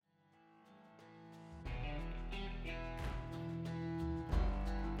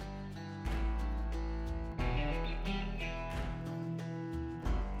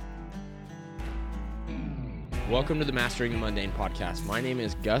Welcome to the Mastering the Mundane podcast. My name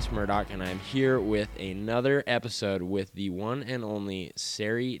is Gus Murdoch, and I'm here with another episode with the one and only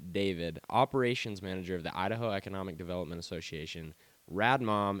Sari David, Operations Manager of the Idaho Economic Development Association, rad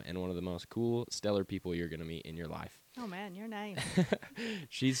mom, and one of the most cool, stellar people you're going to meet in your life. Oh, man, you're nice.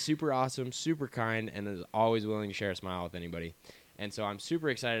 She's super awesome, super kind, and is always willing to share a smile with anybody. And so I'm super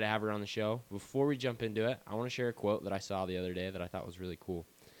excited to have her on the show. Before we jump into it, I want to share a quote that I saw the other day that I thought was really cool.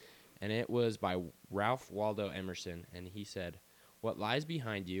 And it was by Ralph Waldo Emerson, and he said, "What lies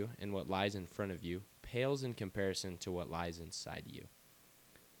behind you and what lies in front of you pales in comparison to what lies inside you."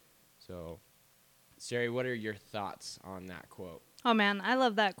 So, Sari, what are your thoughts on that quote? Oh, man, I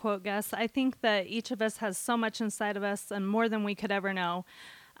love that quote, Gus. I think that each of us has so much inside of us and more than we could ever know.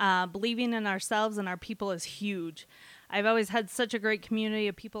 Believing in ourselves and our people is huge. I've always had such a great community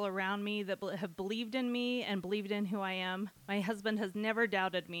of people around me that have believed in me and believed in who I am. My husband has never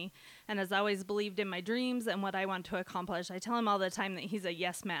doubted me and has always believed in my dreams and what I want to accomplish. I tell him all the time that he's a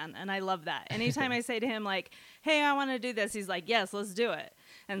yes man, and I love that. Anytime I say to him, like, hey, I want to do this, he's like, yes, let's do it.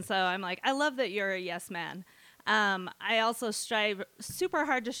 And so I'm like, I love that you're a yes man. I also strive super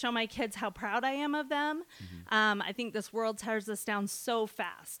hard to show my kids how proud I am of them. I think this world tears us down so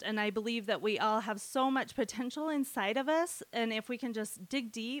fast, and I believe that we all have so much potential inside of us, and if we can just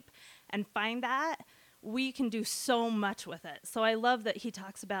dig deep and find that, we can do so much with it. So I love that he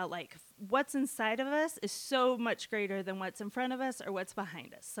talks about, like, what's inside of us is so much greater than what's in front of us or what's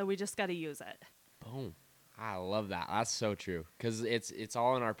behind us, so we just got to use it. Boom. I love that. That's so true, because it's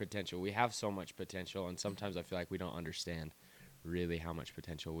all in our potential. We have so much potential, and sometimes I feel like we don't understand really how much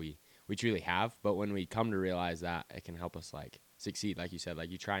potential we truly have. But when we come to realize that, it can help us like succeed. Like you said, like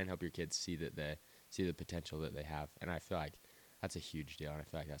you try and help your kids see the potential that they have, and I feel like that's a huge deal, and I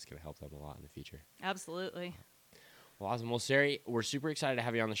feel like that's going to help them a lot in the future. Absolutely. Well, awesome. Well, Sari, we're super excited to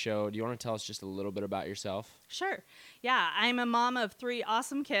have you on the show. Do you want to tell us just a little bit about yourself? Sure. Yeah, I'm a mom of 3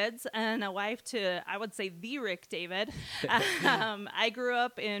 awesome kids and a wife to, I would say, the Rick David. I grew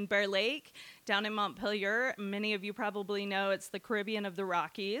up in Bear Lake, down in Montpelier. Many of you probably know it's the Caribbean of the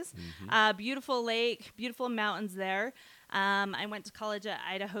Rockies. Beautiful lake, beautiful mountains there. I went to college at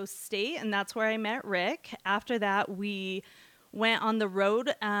Idaho State, and that's where I met Rick. After that, we went on the road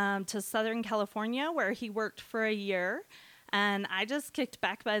to Southern California, where he worked for a year. And I just kicked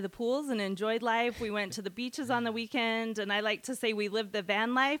back by the pools and enjoyed life. We went to the beaches on the weekend, and I like to say we lived the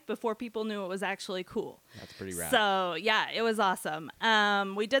van life before people knew it was actually cool. That's pretty rad. So, yeah, it was awesome.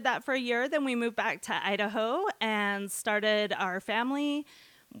 We did that for a year. Then we moved back to Idaho and started our family.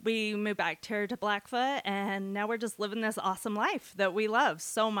 We moved back here to Blackfoot, and now we're just living this awesome life that we love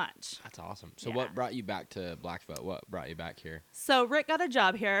so much. That's awesome. So what brought you back to Blackfoot? What brought you back here? So Rick got a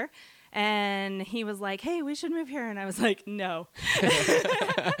job here, and he was like, hey, we should move here. And I was like, no.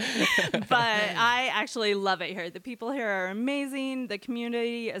 But I actually love it here. The people here are amazing. The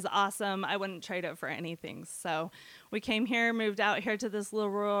community is awesome. I wouldn't trade it for anything. So we came here, moved out here to this little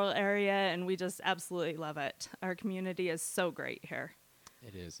rural area, and we just absolutely love it. Our community is so great here.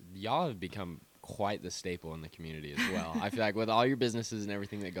 It is. Y'all have become quite the staple in the community as well. I feel like with all your businesses and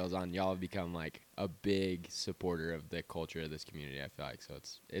everything that goes on, y'all have become like a big supporter of the culture of this community, I feel like. So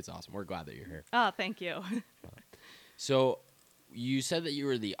it's awesome. We're glad that you're here. Oh, thank you. So you said that you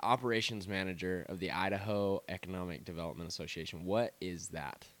were the operations manager of the Idaho Economic Development Association. What is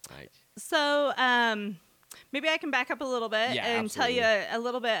that? Like? So, maybe I can back up a little bit and tell you a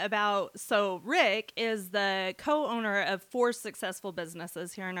little bit about, so Rick is the co-owner of 4 successful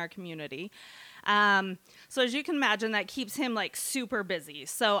businesses here in our community. So as you can imagine, that keeps him like super busy.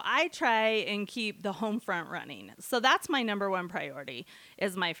 So I try and keep the home front running. So that's my number one priority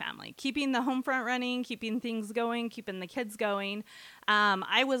is my family, keeping the home front running, keeping things going, keeping the kids going.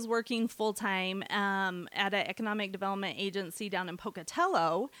 I was working full time, at an economic development agency down in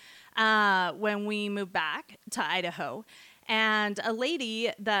Pocatello, when we moved back to Idaho. And a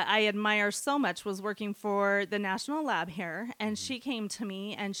lady that I admire so much was working for the National Lab here. And she came to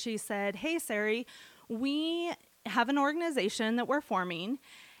me and she said, hey, Sari, we have an organization that we're forming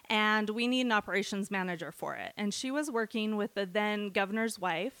and we need an operations manager for it. And she was working with the then governor's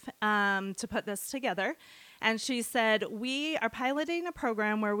wife to put this together. And she said, we are piloting a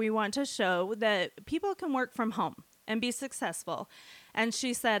program where we want to show that people can work from home and be successful. And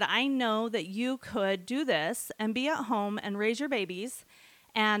she said, I know that you could do this and be at home and raise your babies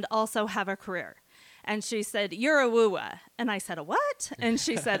and also have a career. And she said, you're a woowa. And I said, a what? And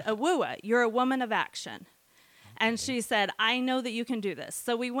she said, a woowa. You're a woman of action. And she said, I know that you can do this.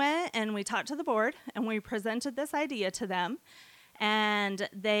 So we went and we talked to the board and we presented this idea to them. And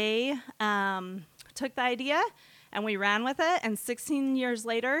they took the idea and we ran with it. And 16 years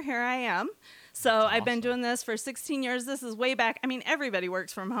later, here I am. So I've been doing this for 16 years. This is way back. I mean, everybody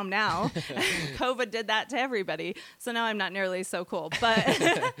works from home now. COVID did that to everybody. So now I'm not nearly so cool. But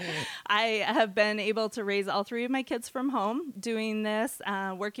I have been able to raise all 3 of my kids from home doing this,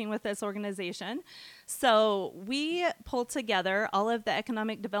 working with this organization. So we pull together all of the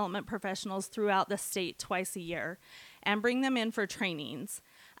economic development professionals throughout the state twice a year and bring them in for trainings.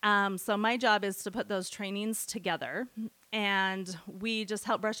 So my job is to put those trainings together, and we just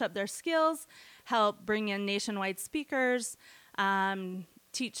help brush up their skills, help bring in nationwide speakers,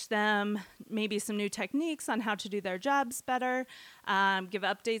 teach them maybe some new techniques on how to do their jobs better, give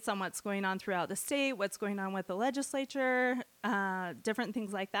updates on what's going on throughout the state, what's going on with the legislature, different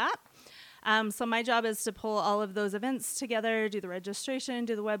things like that. So my job is to pull all of those events together, do the registration,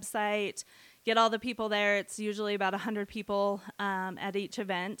 do the website, get all the people there. It's usually about 100 people at each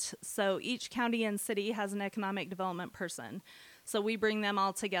event. So each county and city has an economic development person. So we bring them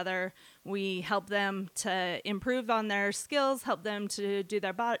all together. We help them to improve on their skills, help them to do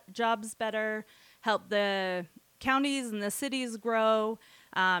their jobs better, help the counties and the cities grow,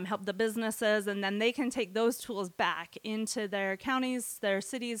 help the businesses, and then they can take those tools back into their counties, their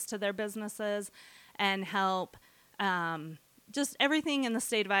cities, to their businesses, and help just everything in the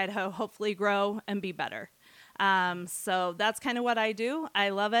state of Idaho hopefully grow and be better. So that's kind of what I do. I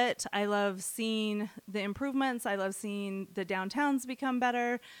love it. I love seeing the improvements. I love seeing the downtowns become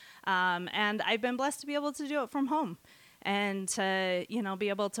better. And I've been blessed to be able to do it from home and to, be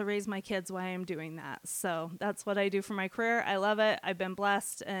able to raise my kids while I'm doing that. So that's what I do for my career. I love it. I've been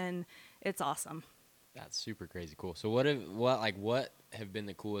blessed, and it's awesome. That's super crazy cool. So what have been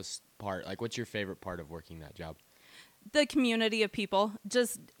the coolest part? Like, what's your favorite part of working that job? The community of people,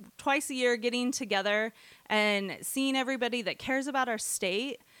 just twice a year getting together and seeing everybody that cares about our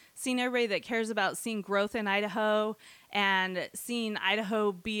state, seeing everybody that cares about seeing growth in Idaho and seeing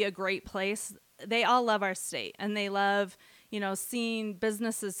Idaho be a great place. They all love our state, and they love, seeing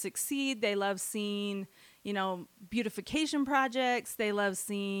businesses succeed. They love seeing, beautification projects. They love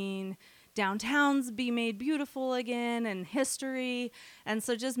seeing downtowns be made beautiful again, and history. And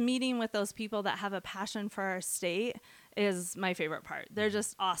so just meeting with those people that have a passion for our state is my favorite part. They're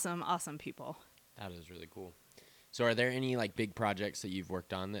just awesome, awesome people. That is really cool. So are there any big projects that you've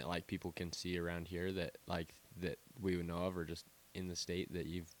worked on that people can see around here that that we would know of, or just in the state that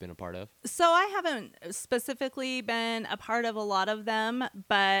you've been a part of? So I haven't specifically been a part of a lot of them,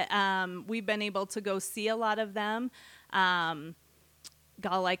 but we've been able to go see a lot of them.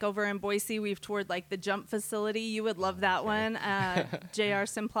 Over in Boise, we've toured the jump facility. You would love that one. J.R.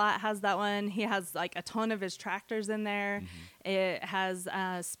 Simplot has that one. He has a ton of his tractors in there. Mm-hmm. It has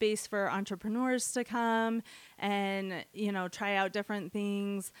space for entrepreneurs to come and, try out different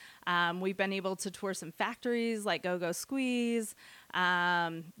things. We've been able to tour some factories like Go Squeeze.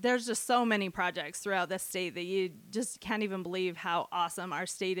 There's just so many projects throughout the state that you just can't even believe how awesome our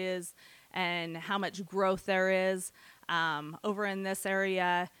state is and how much growth there is. Over in this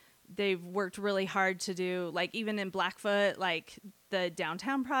area, they've worked really hard to do, even in Blackfoot, the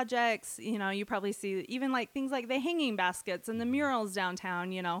downtown projects, you probably see even things like the hanging baskets and the murals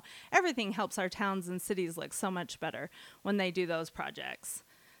downtown, everything helps our towns and cities look so much better when they do those projects.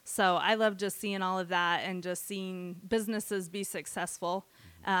 So I love just seeing all of that and just seeing businesses be successful,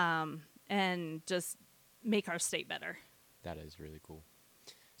 and just make our state better. That is really cool.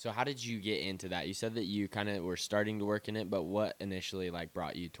 So how did you get into that? You said that you kind of were starting to work in it, but what initially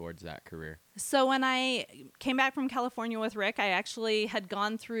brought you towards that career? So when I came back from California with Rick, I actually had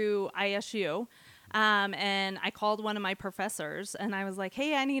gone through ISU, and I called one of my professors, and I was like,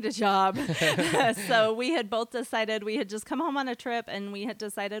 hey, I need a job. So we had both decided, we had just come home on a trip, and we had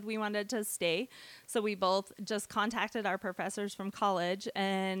decided we wanted to stay. So we both just contacted our professors from college,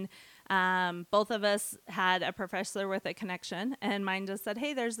 and both of us had a professor with a connection, and mine just said,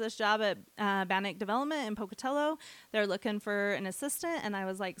 hey, there's this job at Bannock Development in Pocatello. They're looking for an assistant. And I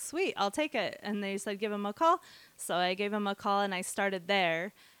was like, sweet, I'll take it. And they said, give him a call. So I gave him a call, and I started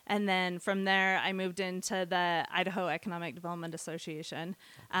there. And then from there, I moved into the Idaho Economic Development Association.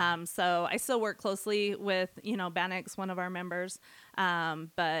 So I still work closely with, Bannock's one of our members.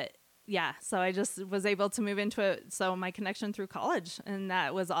 But yeah, so I just was able to move into it. So my connection through college, and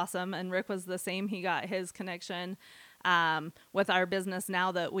that was awesome. And Rick was the same. He got his connection with our business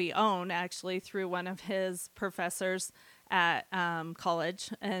now that we own, actually through one of his professors at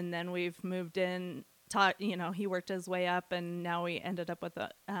college. And then we've moved in, he worked his way up, and now we ended up with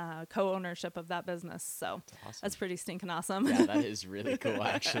a co-ownership of that business. So awesome. That's pretty stinking awesome. Yeah, that is really cool,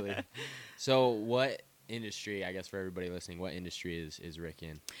 actually. So what industry, I guess for everybody listening, what industry is Rick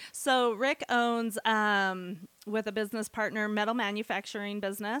in? So Rick owns, with a business partner, metal manufacturing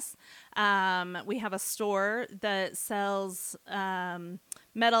business. We have a store that sells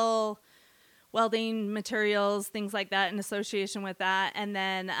metal welding materials, things like that in association with that. And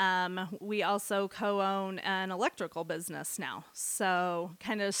then we also co-own an electrical business now. So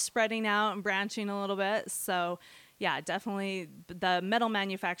kind of spreading out and branching a little bit. So yeah, definitely the metal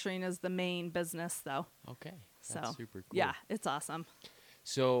manufacturing is the main business though. Okay. That's super cool. Yeah, it's awesome.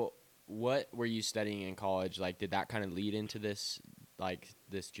 So what were you studying in college? Like, did that kind of lead into this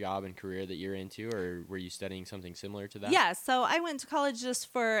job and career that you're into, or were you studying something similar to that? Yeah, so I went to college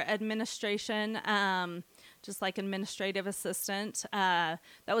just for administration, just like administrative assistant. That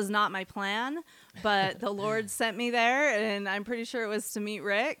was not my plan, but the Lord sent me there, and I'm pretty sure it was to meet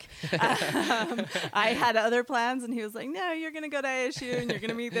Rick. I had other plans, and he was like, no, you're going to go to ASU, and you're going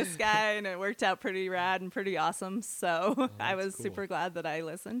to meet this guy, and it worked out pretty rad and pretty awesome. So I was super glad that I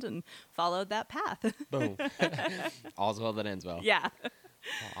listened and followed that path. Boom. All's well that ends well. Yeah.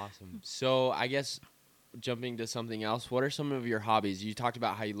 Oh, awesome. So I guess jumping to something else, what are some of your hobbies? You talked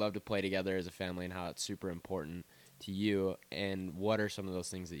about how you love to play together as a family and how it's super important to you. And what are some of those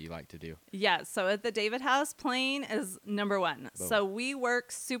things that you like to do? Yeah, so at the David house, playing is number one. Boom. So we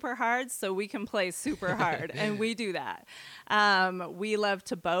work super hard so we can play super hard, and we do that. We love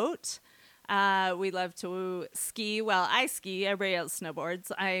to boat. We love to ski. Well, I ski. Everybody else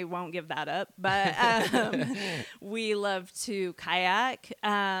snowboards. I won't give that up. But we love to kayak.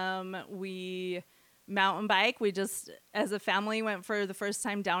 We mountain bike. We just, as a family, went for the first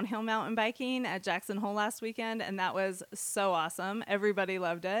time downhill mountain biking at Jackson Hole last weekend, and that was so awesome. Everybody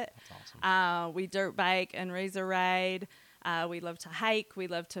loved it. That's awesome. We dirt bike and razor ride. We love to hike. We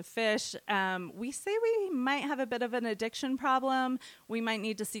love to fish. We say we might have a bit of an addiction problem. We might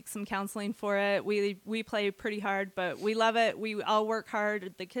need to seek some counseling for it. We play pretty hard, but we love it. We all work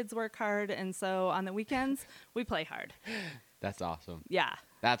hard. The kids work hard. And so on the weekends, we play hard. That's awesome. Yeah.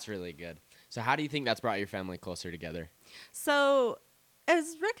 That's really good. So how do you think that's brought your family closer together? So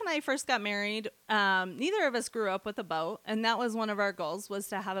as Rick and I first got married, neither of us grew up with a boat. And that was one of our goals, was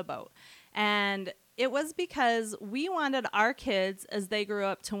to have a boat. And it was because we wanted our kids, as they grew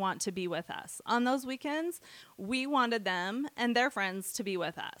up, to want to be with us. On those weekends, we wanted them and their friends to be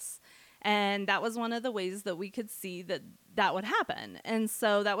with us. And that was one of the ways that we could see that that would happen. And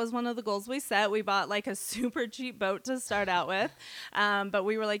so that was one of the goals we set. We bought like a super cheap boat to start out with. But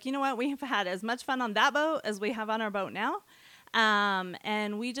we were like, you know what? We have had as much fun on that boat as we have on our boat now.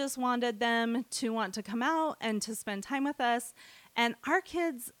 And we just wanted them to want to come out and to spend time with us. And our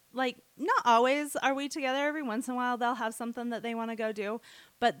kids, like, not always are we together. Every once in a while, they'll have something that they want to go do,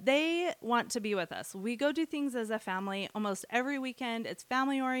 but they want to be with us. We go do things as a family almost every weekend. It's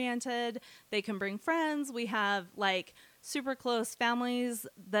family oriented. They can bring friends. We have like super close families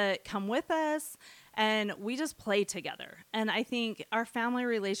that come with us, and we just play together. And I think our family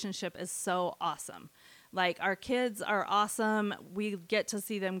relationship is so awesome. Like, our kids are awesome. We get to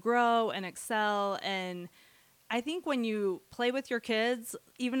see them grow and excel. And I think when you play with your kids,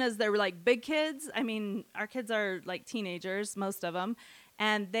 even as they're like big kids, I mean, our kids are like teenagers, most of them,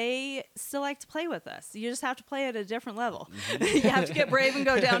 and they still like to play with us. You just have to play at a different level. Mm-hmm. You have to get brave and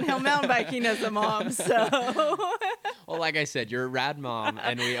go downhill mountain biking as a mom. So, well, like I said, you're a rad mom,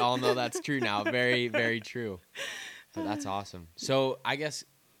 and we all know that's true now. Very, very true. But that's awesome. So I guess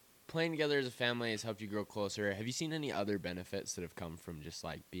playing together as a family has helped you grow closer. Have you seen any other benefits that have come from just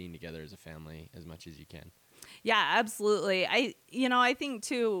like being together as a family as much as you can? Yeah, absolutely. I think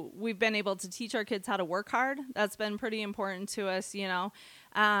too, we've been able to teach our kids how to work hard. That's been pretty important to us,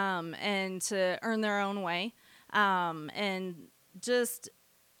 and to earn their own way. And just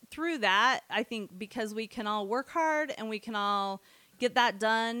through that, I think because we can all work hard and we can all get that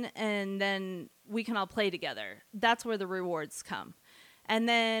done, and then we can all play together. That's where the rewards come. And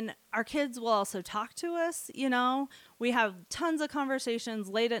then our kids will also talk to us, We have tons of conversations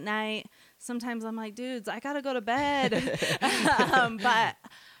late at night. Sometimes I'm like, dudes, I got to go to bed. But,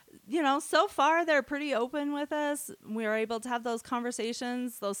 so far they're pretty open with us. We're able to have those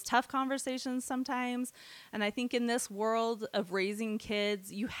conversations, those tough conversations sometimes. And I think in this world of raising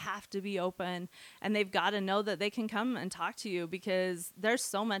kids, you have to be open. And they've got to know that they can come and talk to you, because there's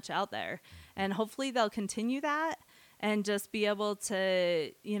so much out there. And hopefully they'll continue that. And just be able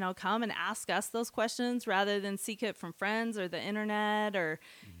to, come and ask us those questions rather than seek it from friends or the internet or,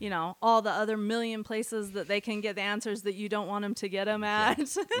 all the other million places that they can get the answers that you don't want them to get them at.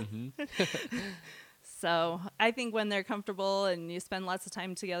 Mm-hmm. So I think when they're comfortable and you spend lots of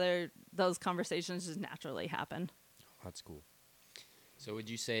time together, those conversations just naturally happen. That's cool. So would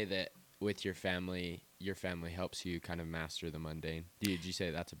you say that with your family helps you kind of master the mundane. Did you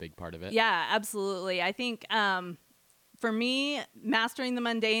say that's a big part of it? Yeah, absolutely. I think for me, mastering the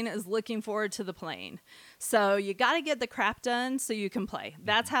mundane is looking forward to the playing. So you got to get the crap done so you can play.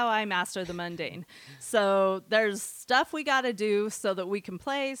 That's how I master the mundane. So there's stuff we got to do so that we can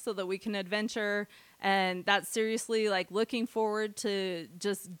play, so that we can adventure. And that's seriously like looking forward to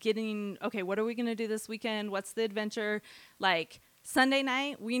just getting, okay, what are we going to do this weekend? What's the adventure? Like Sunday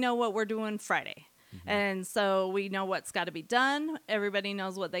night, we know what we're doing Friday. And so we know what's got to be done. Everybody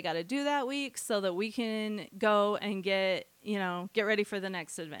knows what they got to do that week so that we can go and get ready for the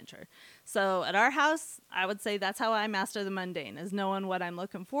next adventure. So at our house, I would say that's how I master the mundane, is knowing what I'm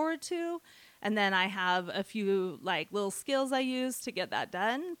looking forward to. And then I have a few like little skills I use to get that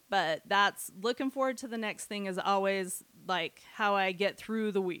done. But that's looking forward to the next thing is always like how I get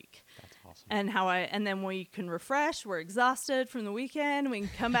through the week. That's awesome. And then we can refresh. We're exhausted from the weekend. We can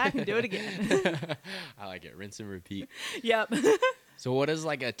come back and do it again. I like it. Rinse and repeat. Yep. So what does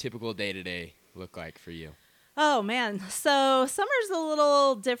like a typical day-to-day look like for you? Oh, man. So summer's a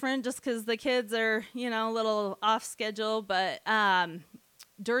little different just because the kids are, a little off schedule. But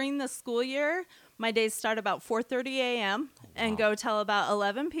during the school year, my days start about 4:30 a.m. and go till about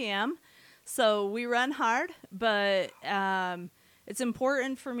 11 p.m. So we run hard, but it's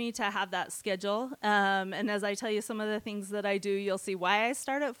important for me to have that schedule. And as I tell you some of the things that I do, you'll see why I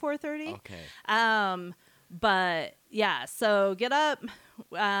start at 4:30. Okay. But yeah, so get up.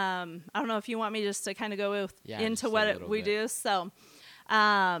 I don't know if you want me just to kind of go into what we do. So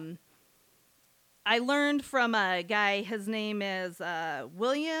I learned from a guy, his name is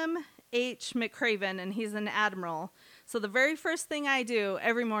William H. McCraven, and he's an admiral. So the very first thing I do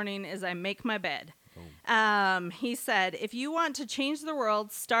every morning is I make my bed. He said, if you want to change the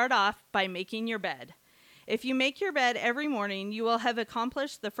world, start off by making your bed. If you make your bed every morning, you will have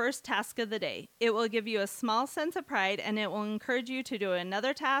accomplished the first task of the day. It will give you a small sense of pride, and it will encourage you to do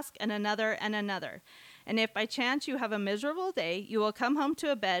another task and another and another. And if by chance you have a miserable day, you will come home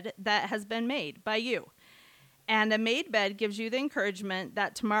to a bed that has been made by you. And a made bed gives you the encouragement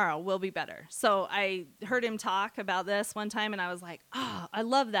that tomorrow will be better. So I heard him talk about this one time, and I was like, oh, I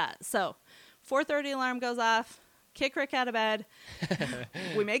love that. So 4:30 alarm goes off, kick Rick out of bed.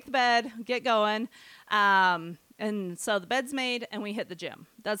 We make the bed, get going. And so the bed's made, and we hit the gym.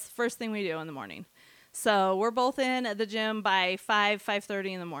 That's the first thing we do in the morning. So we're both in at the gym by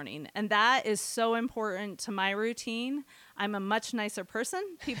 5:30 in the morning. And that is so important to my routine. I'm a much nicer person.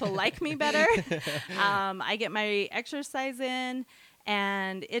 People like me better. I get my exercise in,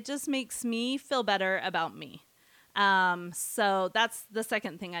 and it just makes me feel better about me. So that's the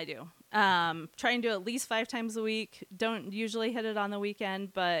second thing I do. Try and do at least 5 times a week. Don't usually hit it on the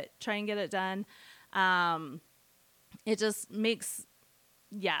weekend, but try and get it done. It just makes,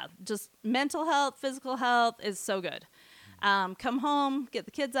 just mental health, physical health is so good. Come home, get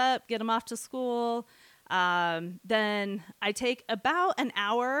the kids up, get them off to school. Then I take about an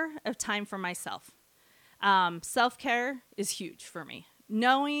hour of time for myself. Self-care is huge for me.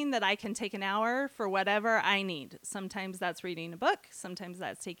 Knowing that I can take an hour for whatever I need. Sometimes that's reading a book. Sometimes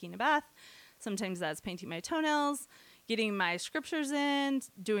that's taking a bath. Sometimes that's painting my toenails, getting my scriptures in,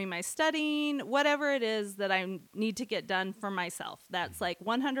 doing my studying, whatever it is that I need to get done for myself. That's like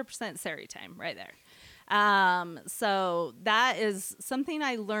 100% Sari time right there. So that is something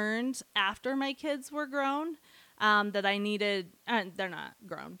I learned after my kids were grown. That I needed, they're not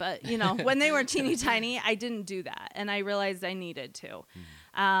grown, but when they were teeny tiny, I didn't do that. And I realized I needed to.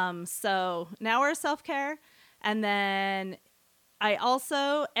 So now we're self-care. And then I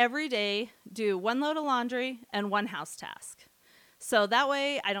also every day do 1 load of laundry and 1 house task. So that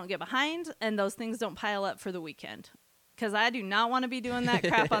way I don't get behind and those things don't pile up for the weekend. Because I do not want to be doing that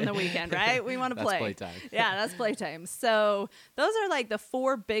crap on the weekend, right? We want to play. That's playtime. Yeah, that's playtime. So those are like the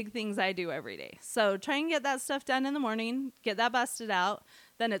 4 big things I do every day. So try and get that stuff done in the morning, get that busted out.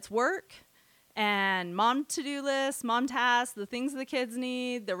 Then it's work and mom to-do list, mom tasks, the things the kids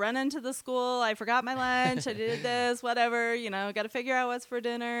need, the run into the school. I forgot my lunch. I did this, whatever, got to figure out what's for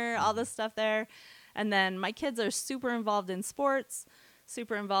dinner, all this stuff there. And then my kids are super involved in sports.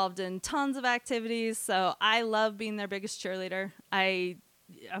 Super involved in tons of activities. So I love being their biggest cheerleader.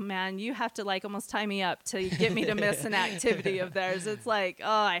 Man, you have to like almost tie me up to get me to miss an activity of theirs. It's like, oh,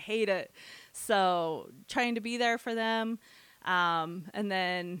 I hate it. So trying to be there for them. And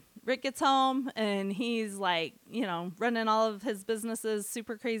then Rick gets home and he's like, running all of his businesses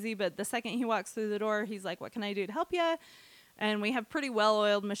super crazy. But the second he walks through the door, he's like, what can I do to help you? And we have pretty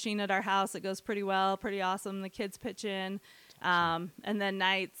well-oiled machine at our house. It goes pretty well, pretty awesome. The kids pitch in. And then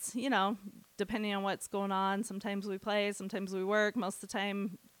nights, depending on what's going on, sometimes we play, sometimes we work. Most of the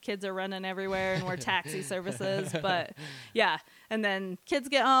time, kids are running everywhere and we're taxi services. But yeah. And then kids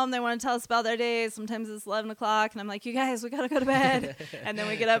get home. They want to tell us about their days. Sometimes it's 11 o'clock. And I'm like, you guys, we got to go to bed. And then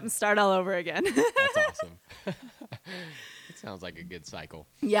we get up and start all over again. That's awesome. It sounds like a good cycle.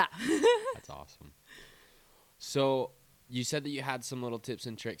 Yeah. That's awesome. So you said that you had some little tips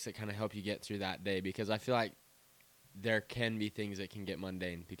and tricks that kind of help you get through that day, because I feel like there can be things that can get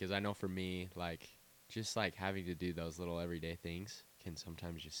mundane, because I know for me, like, just like having to do those little everyday things can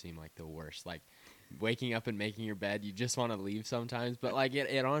sometimes just seem like the worst. Like waking up and making your bed, you just want to leave sometimes, but like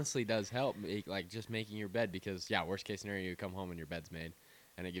it honestly does help, like just making your bed, because yeah, worst case scenario, you come home and your bed's made,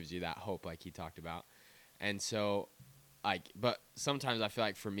 and it gives you that hope like he talked about. And so like, but sometimes I feel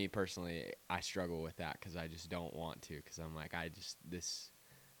like for me personally, I struggle with that because I just don't want to, because I'm like,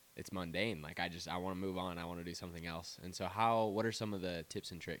 it's mundane. Like I want to move on. I want to do something else. And so what are some of the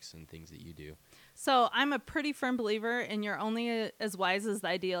tips and tricks and things that you do? So I'm a pretty firm believer in you're only as wise as the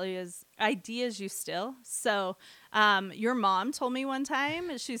ideas you steal. So your mom told me one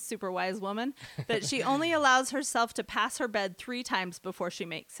time, she's a super wise woman, that she only allows herself to pass her bed 3 times before she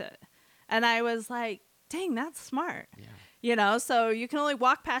makes it. And I was like, dang, that's smart. Yeah. You know, so you can only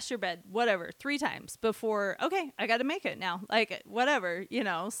walk past your bed, 3 times before, okay, I got to make it now. Like, whatever, you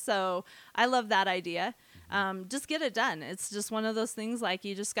know. So I love that idea. Just get it done. It's just one of those things, like,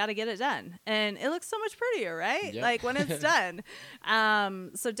 you just got to get it done. And it looks so much prettier, right? Yep. Like, when it's done.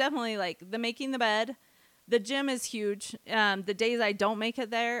 So definitely, like, making the bed. The gym is huge. The days I don't make it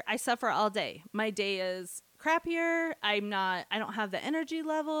there, I suffer all day. My day is crappier. I don't have the energy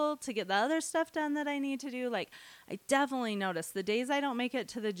level to get the other stuff done that I need to do. Like, I definitely notice the days I don't make it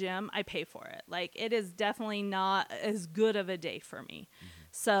to the gym, I pay for it. Like, it is definitely not as good of a day for me. Mm-hmm.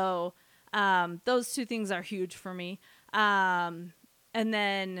 So, those 2 things are huge for me. And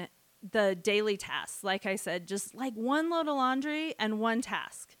then the daily tasks, like I said, just like 1 load of laundry and 1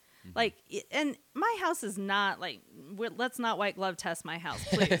 task. Mm-hmm. Like, and my house is not like, let's not white glove test my house,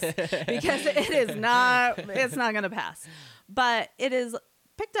 please, because it's not going to pass, but it is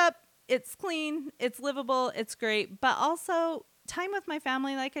picked up. It's clean, it's livable, it's great. But also time with my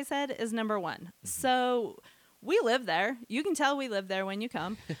family, like I said, is number 1. Mm-hmm. So we live there. You can tell we live there when you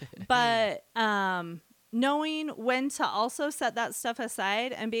come, but, knowing when to also set that stuff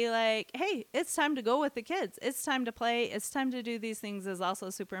aside and be like, hey, it's time to go with the kids. It's time to play. It's time to do these things is also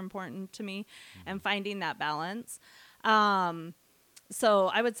super important to me, and finding that balance.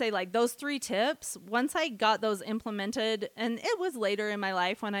 So I would say, like, those 3 tips, once I got those implemented, and it was later in my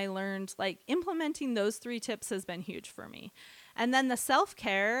life when I learned, like, implementing those 3 tips has been huge for me. And then the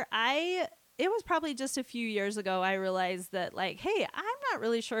self-care, it was probably just a few years ago I realized that, like, hey, I'm not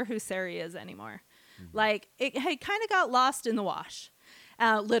really sure who Sari is anymore. Mm-hmm. Like, it kind of got lost in the wash,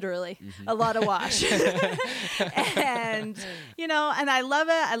 literally. Mm-hmm. A lot of wash. And, you know, and I love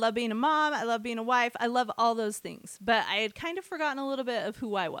it. I love being a mom. I love being a wife. I love all those things. But I had kind of forgotten a little bit of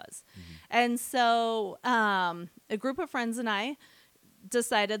who I was. Mm-hmm. And so a group of friends and I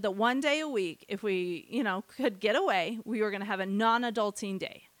decided that 1 day a week, if we, you know, could get away, we were going to have a non-adulting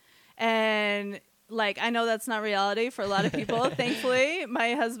day. And like, I know that's not reality for a lot of people. Thankfully,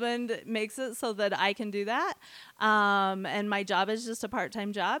 my husband makes it so that I can do that. And my job is just a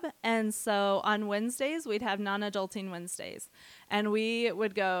part-time job. And so on Wednesdays, we'd have non-adulting Wednesdays. And we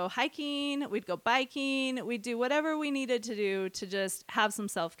would go hiking, we'd go biking, we'd do whatever we needed to do to just have some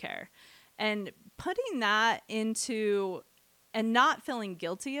self-care. And putting that into, and not feeling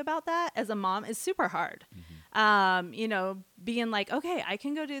guilty about that as a mom is super hard. Mm-hmm. You know, being like, okay, I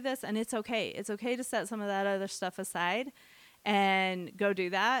can go do this and it's okay. It's okay to set some of that other stuff aside and go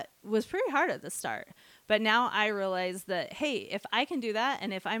do that was pretty hard at the start. But now I realize that, hey, if I can do that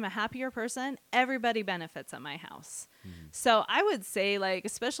and if I'm a happier person, everybody benefits at my house. Mm-hmm. So I would say, like,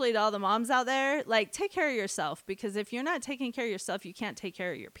 especially to all the moms out there, like, take care of yourself, because if you're not taking care of yourself, you can't take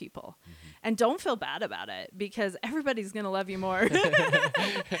care of your people. Mm-hmm. And don't feel bad about it, because everybody's going to love you more.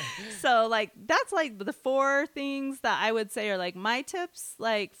 So, like, that's like the 4 things that I would say are like my tips,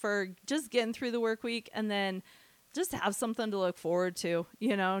 like, for just getting through the work week, and then just have something to look forward to,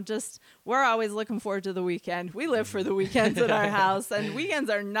 you know, just, we're always looking forward to the weekend. We live for the weekends at our house, and weekends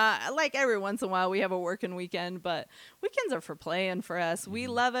are not, like, every once in a while we have a working weekend, but weekends are for playing for us. We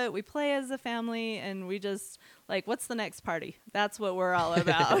love it. We play as a family, and we just, like, what's the next party? That's what we're all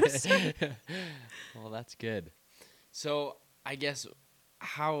about. Well, that's good. So I guess,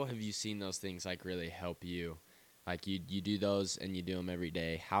 how have you seen those things, like, really help you? Like, you do those and you do them every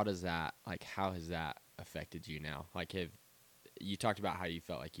day. How has that affected you now? Like, you talked about how you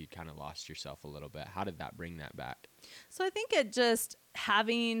felt like you'd kind of lost yourself a little bit. How did that bring that back? So I think it just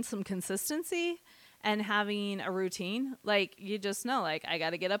having some consistency and having a routine. Like, you just know, like, I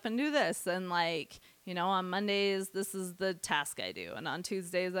got to get up and do this. And like, you know, on Mondays, this is the task I do. And on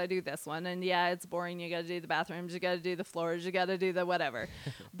Tuesdays, I do this one. And yeah, it's boring. You got to do the bathrooms. You got to do the floors. You got to do the whatever.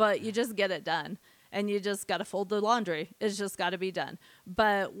 But you just get it done. And you just got to fold the laundry. It's just got to be done.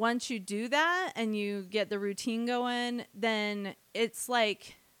 But once you do that and you get the routine going, then it's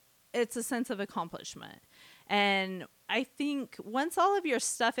like, it's a sense of accomplishment. And I think once all of your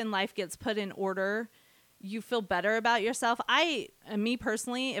stuff in life gets put in order, you feel better about yourself. Me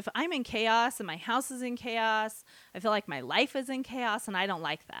personally, if I'm in chaos and my house is in chaos, I feel like my life is in chaos, and I don't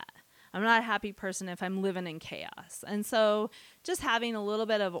like that. I'm not a happy person if I'm living in chaos. And so just having a little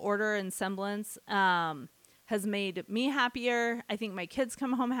bit of order and semblance has made me happier. I think my kids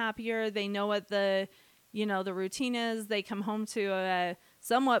come home happier. They know what the routine is. They come home to a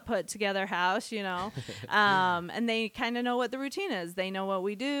somewhat put together house, and they kind of know what the routine is. They know what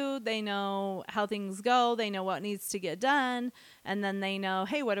we do. They know how things go. They know what needs to get done. And then they know,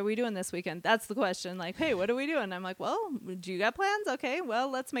 hey, what are we doing this weekend? That's the question. Like, hey, what are we doing? I'm like, well, do you got plans? Okay,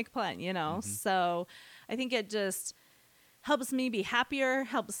 well, let's make a plan, Mm-hmm. So I think it just helps me be happier,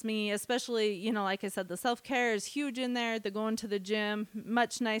 helps me, especially, like I said, the self-care is huge in there. The going to the gym,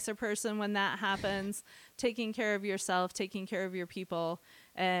 much nicer person when that happens, taking care of yourself, taking care of your people,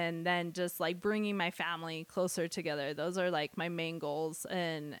 and then just like bringing my family closer together. Those are like my main goals.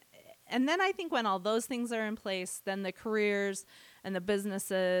 And then I think when all those things are in place, then the careers and the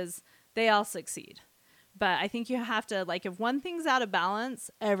businesses, they all succeed. But I think you have to, like, if one thing's out of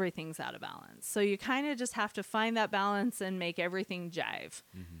balance, everything's out of balance. So you kind of just have to find that balance and make everything jive.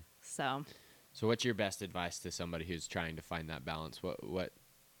 Mm-hmm. So what's your best advice to somebody who's trying to find that balance?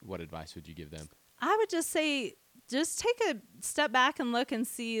 What advice would you give them? I would just say, just take a step back and look and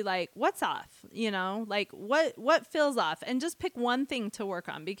see, like, what's off, like what feels off, and just pick one thing to work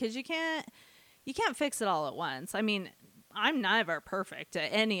on, because you can't fix it all at once. I mean, I'm never perfect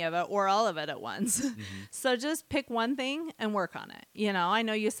at any of it or all of it at once. Mm-hmm. So just pick one thing and work on it. I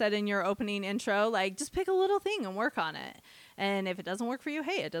know you said in your opening intro, like, just pick a little thing and work on it. And if it doesn't work for you,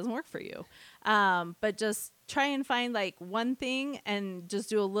 hey, it doesn't work for you. But just try and find like one thing and just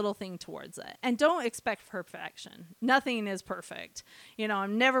do a little thing towards it. And don't expect perfection. Nothing is perfect.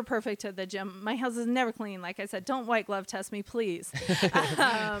 I'm never perfect at the gym. My house is never clean. Like I said, don't white glove test me, please.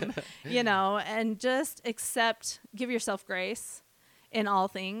 And just give yourself grace in all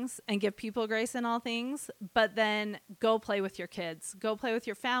things, and give people grace in all things, but then go play with your kids, go play with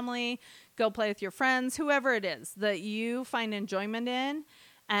your family, go play with your friends, whoever it is that you find enjoyment in,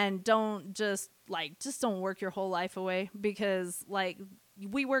 and don't don't work your whole life away, because like,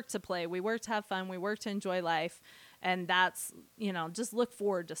 we work to play, we work to have fun, we work to enjoy life. And that's, just look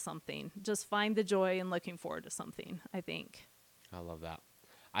forward to something, just find the joy in looking forward to something, I think. I love that.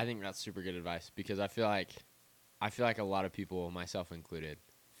 I think that's super good advice, because I feel like a lot of people, myself included,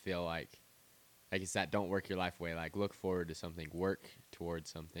 feel like it's that don't work your life away. Like, look forward to something, work towards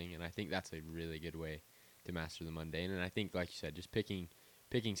something. And I think that's a really good way to master the mundane. And I think, like you said, just picking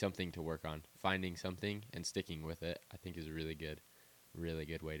something to work on, finding something and sticking with it, I think is a really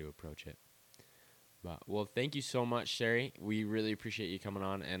good way to approach it. Well, thank you so much, Sari. We really appreciate you coming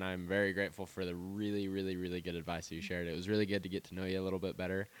on, and I'm very grateful for the really, really, really good advice that you shared. It was really good to get to know you a little bit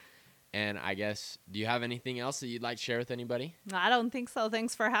better. And I guess, do you have anything else that you'd like to share with anybody? I don't think so.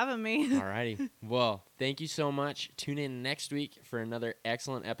 Thanks for having me. All righty. Well, thank you so much. Tune in next week for another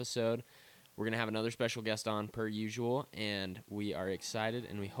excellent episode. We're going to have another special guest on per usual, and we are excited,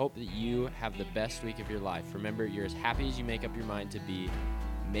 and we hope that you have the best week of your life. Remember, you're as happy as you make up your mind to be.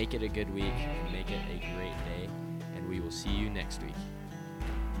 Make it a good week, and make it a great day, and we will see you next week.